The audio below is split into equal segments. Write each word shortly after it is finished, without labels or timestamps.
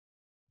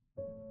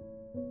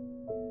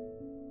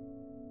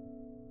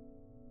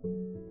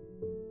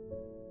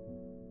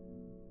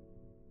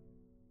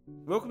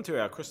Welcome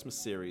to our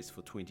Christmas series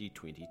for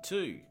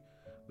 2022,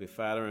 where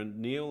Father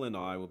Neil and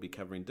I will be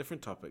covering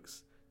different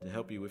topics to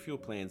help you with your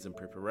plans and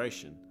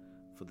preparation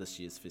for this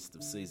year's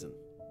festive season.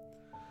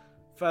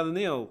 Father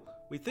Neil,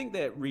 we think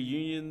that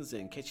reunions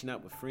and catching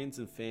up with friends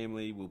and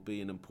family will be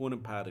an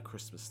important part of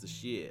Christmas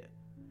this year,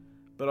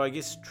 but I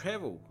guess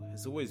travel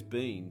has always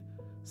been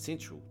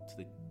central to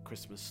the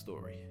Christmas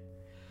story.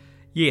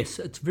 Yes,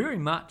 it's very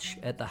much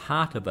at the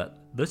heart of it.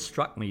 This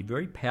struck me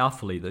very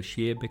powerfully this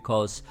year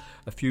because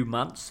a few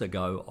months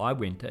ago I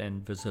went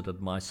and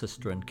visited my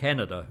sister in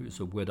Canada, who's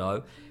a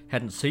widow.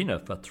 Hadn't seen her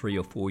for 3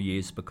 or 4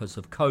 years because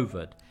of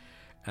COVID.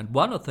 And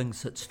one of the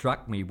things that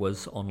struck me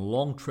was on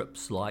long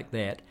trips like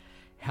that,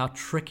 how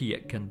tricky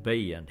it can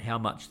be and how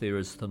much there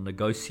is to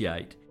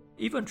negotiate.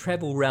 Even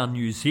travel around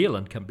New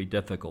Zealand can be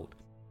difficult.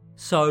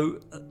 So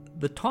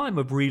the time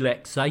of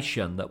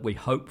relaxation that we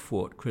hope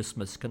for at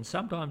Christmas can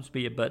sometimes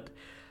be a bit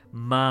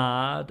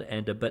marred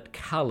and a bit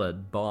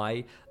coloured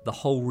by the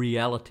whole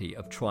reality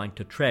of trying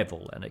to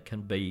travel, and it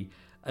can be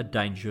a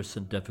dangerous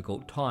and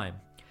difficult time.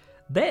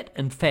 That,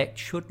 in fact,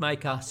 should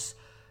make us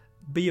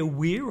be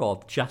aware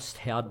of just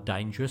how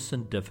dangerous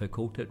and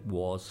difficult it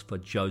was for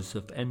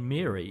Joseph and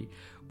Mary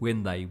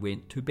when they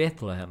went to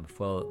Bethlehem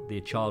for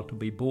their child to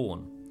be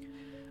born.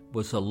 It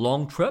was a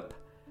long trip,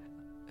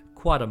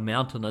 quite a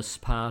mountainous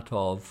part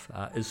of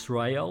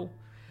Israel.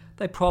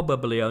 They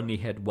probably only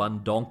had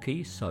one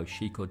donkey, so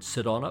she could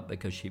sit on it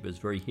because she was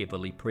very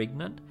heavily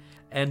pregnant.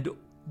 And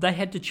they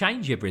had to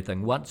change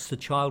everything once the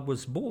child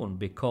was born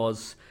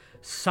because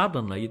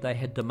suddenly they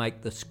had to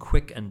make this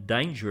quick and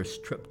dangerous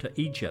trip to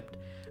Egypt.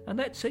 And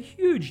that's a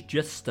huge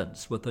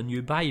distance with a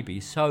new baby.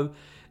 So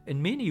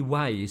in many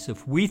ways,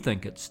 if we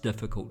think it's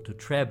difficult to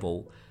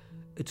travel,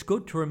 it's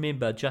good to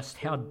remember just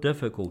how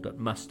difficult it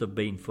must have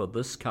been for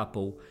this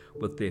couple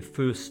with their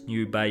first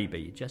new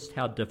baby, just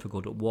how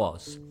difficult it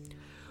was.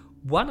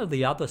 One of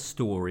the other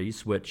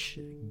stories which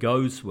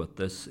goes with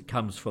this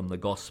comes from the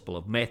Gospel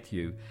of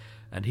Matthew,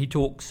 and he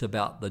talks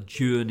about the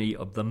journey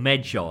of the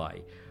Magi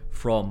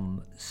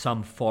from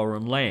some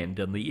foreign land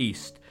in the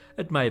east.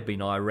 It may have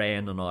been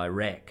Iran and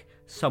Iraq,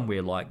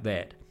 somewhere like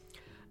that.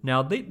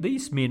 Now,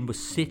 these men were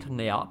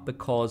setting out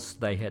because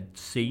they had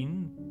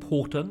seen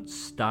portents,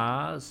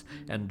 stars,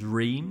 and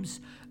dreams,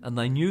 and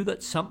they knew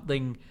that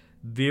something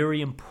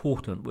very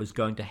important was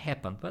going to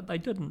happen, but they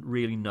didn't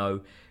really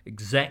know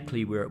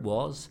exactly where it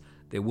was.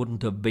 There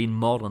wouldn't have been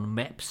modern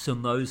maps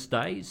in those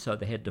days, so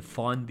they had to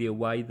find their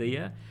way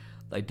there.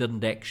 They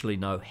didn't actually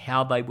know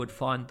how they would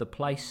find the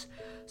place.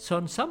 So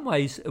in some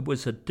ways, it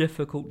was a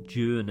difficult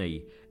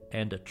journey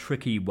and a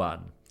tricky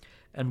one,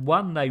 and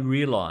one they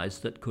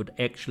realised that could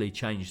actually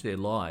change their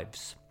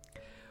lives.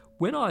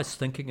 When I was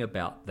thinking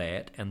about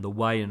that and the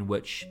way in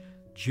which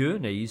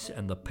journeys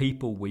and the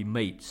people we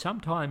meet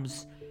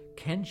sometimes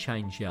can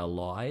change our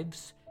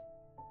lives,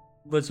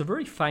 there's a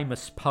very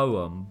famous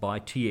poem by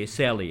TS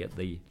Eliot,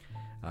 the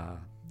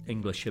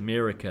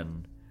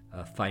English-American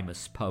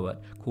famous poet,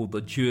 called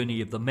The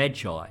Journey of the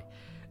Magi.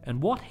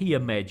 And what he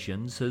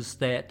imagines is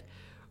that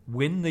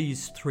when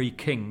these 3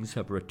 kings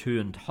have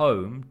returned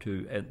home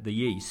to the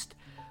east,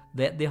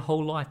 that their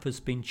whole life has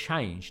been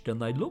changed,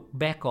 and they look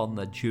back on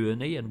the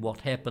journey and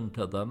what happened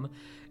to them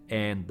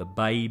and the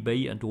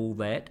baby and all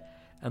that,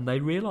 and they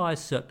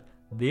realise that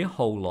their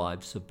whole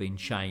lives have been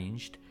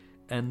changed,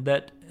 and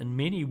that in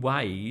many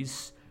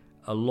ways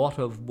a lot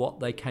of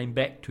what they came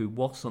back to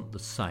wasn't the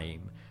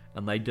same,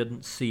 and they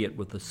didn't see it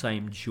with the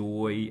same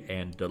joy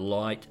and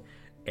delight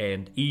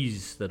and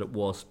ease that it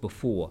was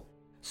before.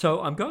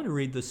 So I'm going to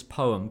read this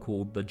poem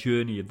called The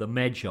Journey of the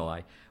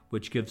Magi,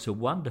 which gives a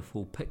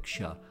wonderful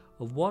picture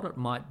of what it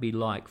might be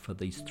like for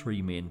these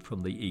 3 men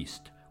from the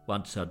east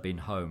once they'd been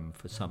home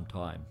for some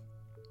time.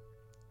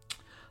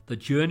 The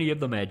Journey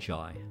of the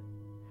Magi.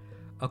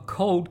 A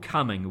cold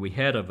coming we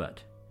had of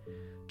it.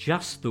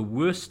 Just the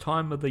worst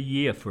time of the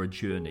year for a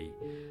journey,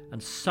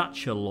 and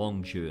such a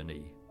long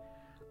journey.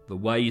 The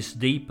ways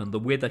deep and the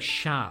weather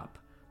sharp,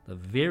 the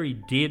very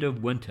dead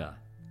of winter.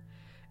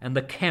 And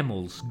the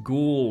camels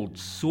galled,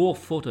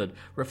 sore-footed,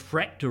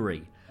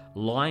 refractory,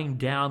 lying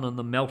down in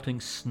the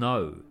melting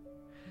snow.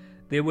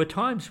 There were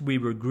times we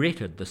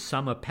regretted the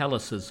summer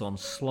palaces on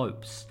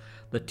slopes,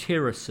 the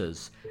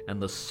terraces and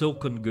the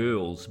silken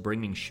girls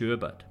bringing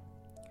sherbet.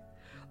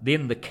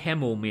 Then the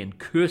camel men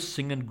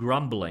cursing and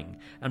grumbling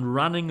and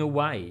running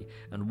away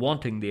and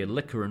wanting their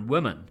liquor and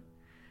women,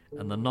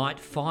 and the night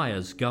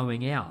fires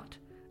going out,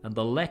 and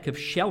the lack of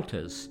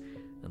shelters,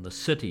 and the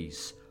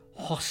cities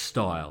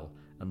hostile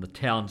and the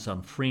towns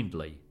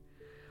unfriendly,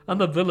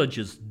 and the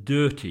villages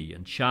dirty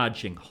and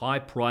charging high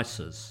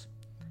prices.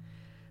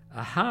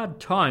 A hard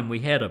time we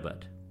had of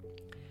it.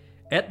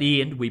 At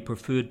the end we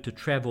preferred to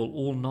travel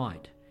all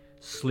night,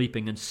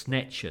 sleeping in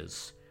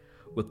snatches,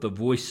 with the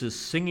voices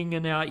singing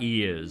in our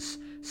ears,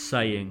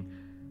 saying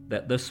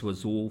that this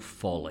was all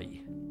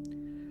folly.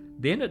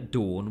 Then at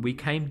dawn we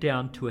came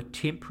down to a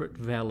temperate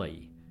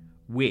valley,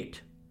 wet,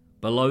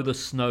 below the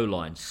snow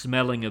line,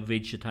 smelling of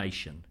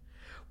vegetation,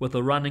 with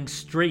a running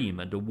stream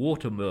and a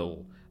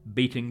watermill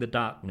beating the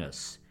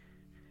darkness,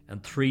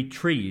 and 3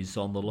 trees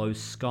on the low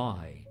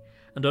sky,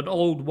 and an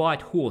old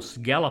white horse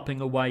galloping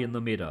away in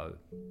the meadow.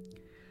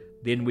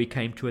 Then we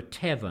came to a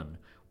tavern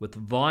with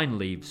vine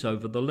leaves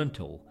over the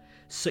lintel,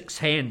 6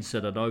 hands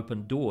at an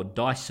open door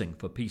dicing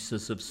for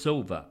pieces of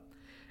silver,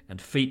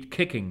 and feet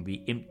kicking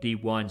the empty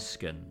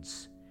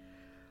wineskins.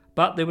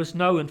 But there was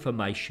no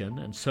information,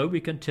 and so we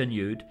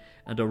continued,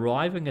 and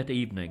arriving at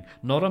evening,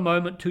 not a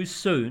moment too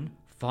soon,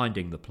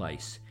 finding the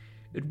place.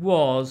 It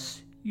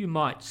was, you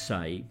might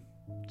say,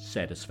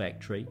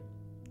 satisfactory.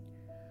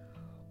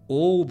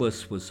 All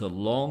this was a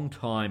long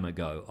time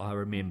ago, I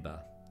remember,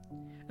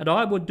 and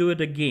I would do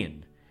it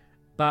again,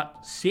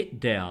 but set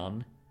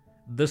down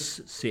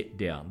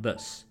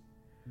this.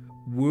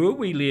 Were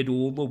we led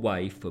all the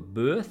way for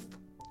birth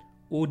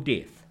or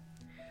death?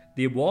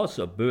 There was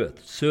a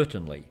birth,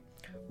 certainly.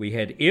 We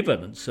had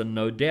evidence and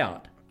no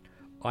doubt.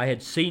 I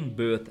had seen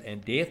birth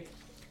and death,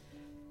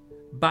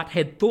 but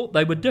had thought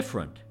they were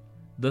different.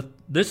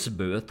 This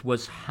birth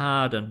was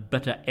hard and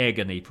bitter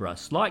agony for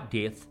us, like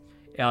death,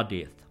 our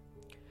death.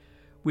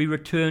 We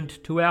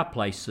returned to our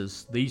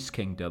places, these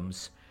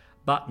kingdoms,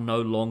 but no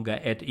longer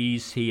at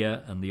ease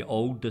here in the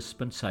old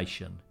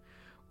dispensation,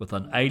 with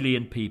an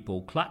alien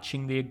people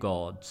clutching their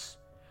gods.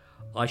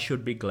 I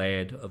should be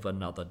glad of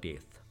another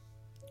death.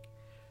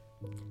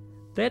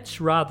 That's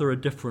rather a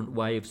different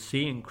way of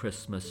seeing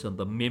Christmas and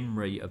the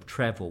memory of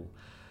travel,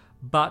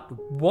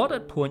 but what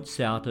it points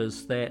out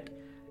is that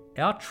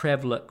our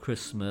travel at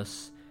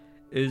Christmas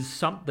is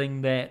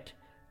something that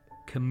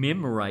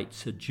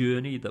commemorates a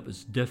journey that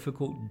was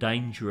difficult,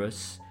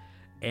 dangerous,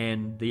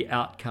 and the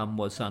outcome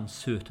was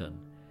uncertain.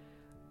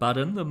 But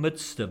in the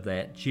midst of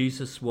that,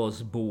 Jesus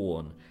was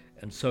born,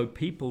 and so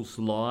people's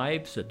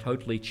lives are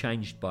totally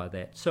changed by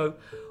that. So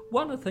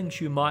one of the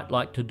things you might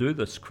like to do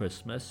this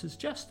Christmas is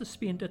just to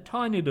spend a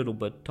tiny little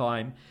bit of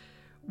time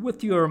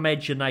with your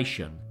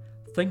imagination,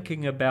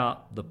 thinking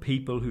about the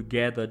people who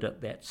gathered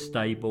at that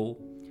stable,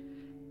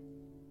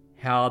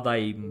 how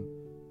they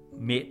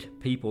met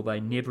people they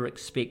never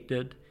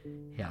expected,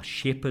 how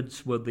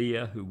shepherds were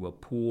there who were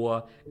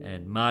poor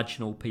and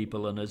marginal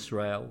people in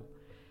Israel,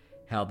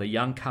 how the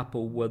young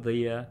couple were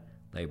there,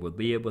 they were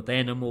there with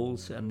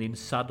animals, and then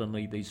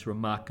suddenly these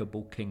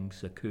remarkable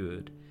kings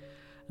occurred.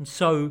 And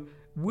so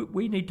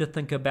we need to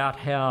think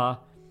about how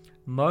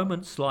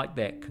moments like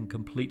that can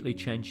completely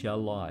change our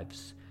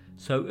lives.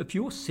 So if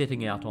you're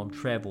setting out on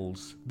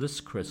travels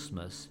this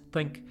Christmas,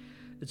 think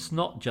it's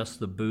not just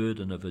the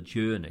burden of a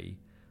journey,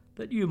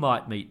 that you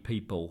might meet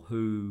people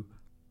who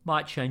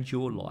might change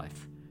your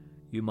life.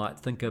 You might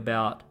think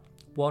about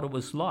what it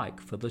was like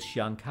for this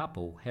young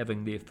couple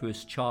having their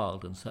first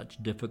child in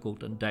such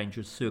difficult and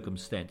dangerous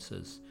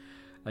circumstances,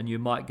 and you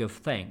might give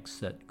thanks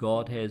that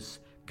God has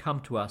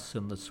come to us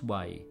in this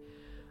way,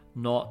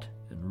 not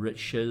in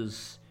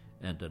riches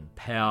and in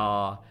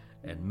power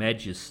and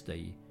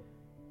majesty,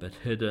 but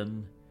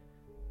hidden,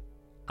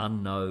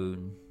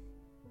 unknown,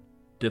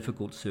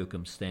 difficult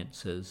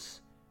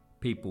circumstances,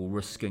 people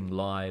risking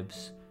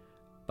lives,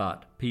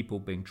 but people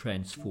being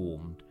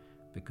transformed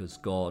because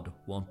God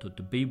wanted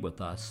to be with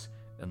us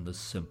in this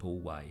simple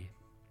way.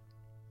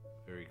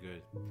 Very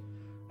good.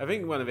 I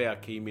think one of our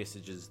key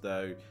messages,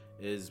 though,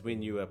 is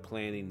when you are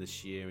planning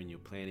this year and you're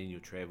planning your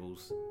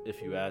travels,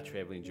 if you are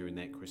traveling during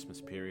that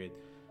Christmas period,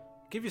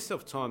 give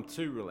yourself time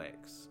to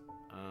relax.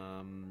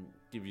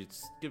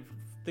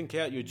 Think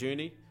out your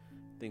journey.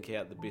 Think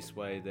out the best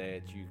way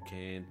that you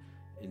can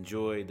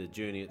enjoy the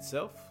journey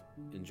itself,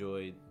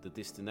 enjoy the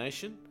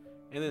destination,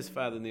 and as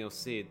Father Neil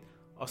said,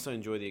 also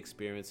enjoy the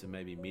experience of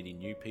maybe meeting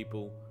new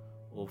people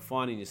or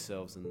finding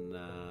yourselves in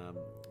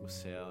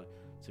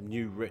some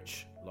new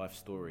rich life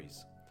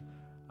stories.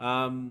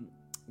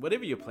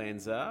 Whatever your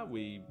plans are,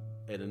 we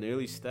at an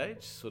early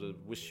stage sort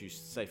of wish you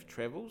safe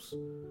travels,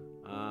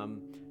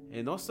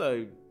 and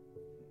also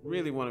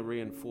really want to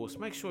reinforce,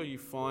 make sure you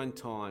find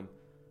time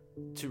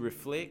to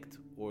reflect,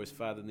 or as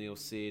Father Neil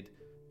said,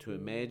 to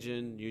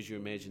imagine, use your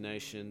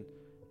imagination,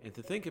 and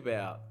to think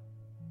about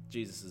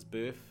Jesus'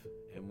 birth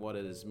and what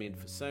it has meant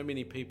for so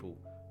many people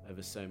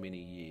over so many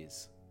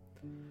years.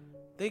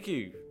 Thank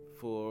you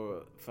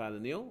for Father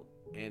Neil,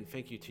 and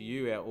thank you to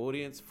you, our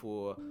audience,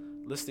 for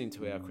listening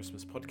to our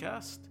Christmas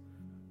podcast.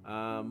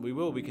 We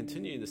will be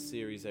continuing this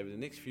series over the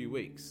next few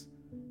weeks,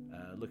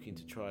 looking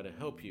to try to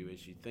help you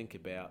as you think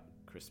about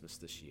Christmas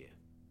this year.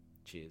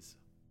 Cheers.